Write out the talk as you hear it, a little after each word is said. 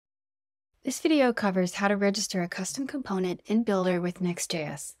This video covers how to register a custom component in Builder with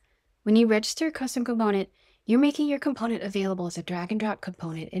Next.js. When you register a custom component, you're making your component available as a drag and drop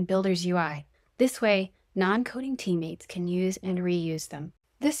component in Builder's UI. This way, non-coding teammates can use and reuse them.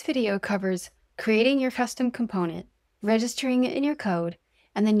 This video covers creating your custom component, registering it in your code,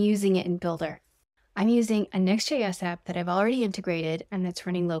 and then using it in Builder. I'm using a Next.js app that I've already integrated and that's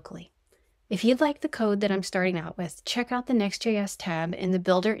running locally. If you'd like the code that I'm starting out with, check out the Next.js tab in the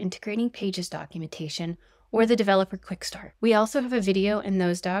Builder Integrating Pages documentation or the Developer Quick Start. We also have a video in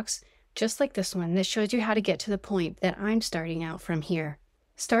those docs, just like this one, that shows you how to get to the point that I'm starting out from here.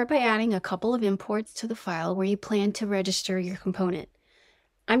 Start by adding a couple of imports to the file where you plan to register your component.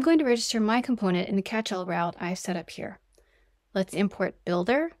 I'm going to register my component in the catch-all route I've set up here. Let's import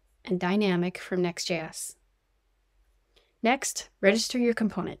Builder and Dynamic from Next.js. Next, register your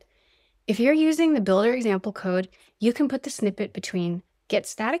component. If you're using the Builder example code, you can put the snippet between get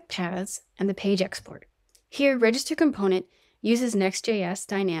static paths and the page export. Here, register component uses Next.js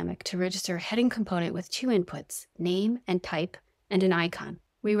Dynamic to register a heading component with two inputs, name and type, and an icon.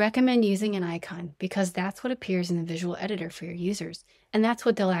 We recommend using an icon because that's what appears in the visual editor for your users, and that's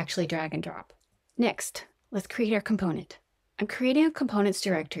what they'll actually drag and drop. Next, let's create our component. I'm creating a components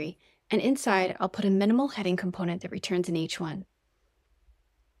directory, and inside I'll put a minimal heading component that returns an H1.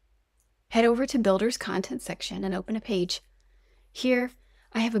 Head over to Builder's Content section and open a page. Here,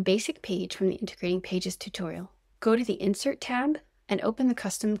 I have a basic page from the Integrating Pages tutorial. Go to the Insert tab and open the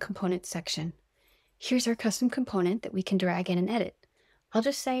Custom Components section. Here's our custom component that we can drag in and edit. I'll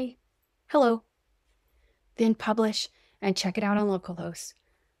just say, hello. Then publish and check it out on localhost.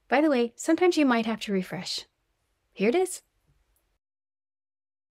 By the way, sometimes you might have to refresh. Here it is.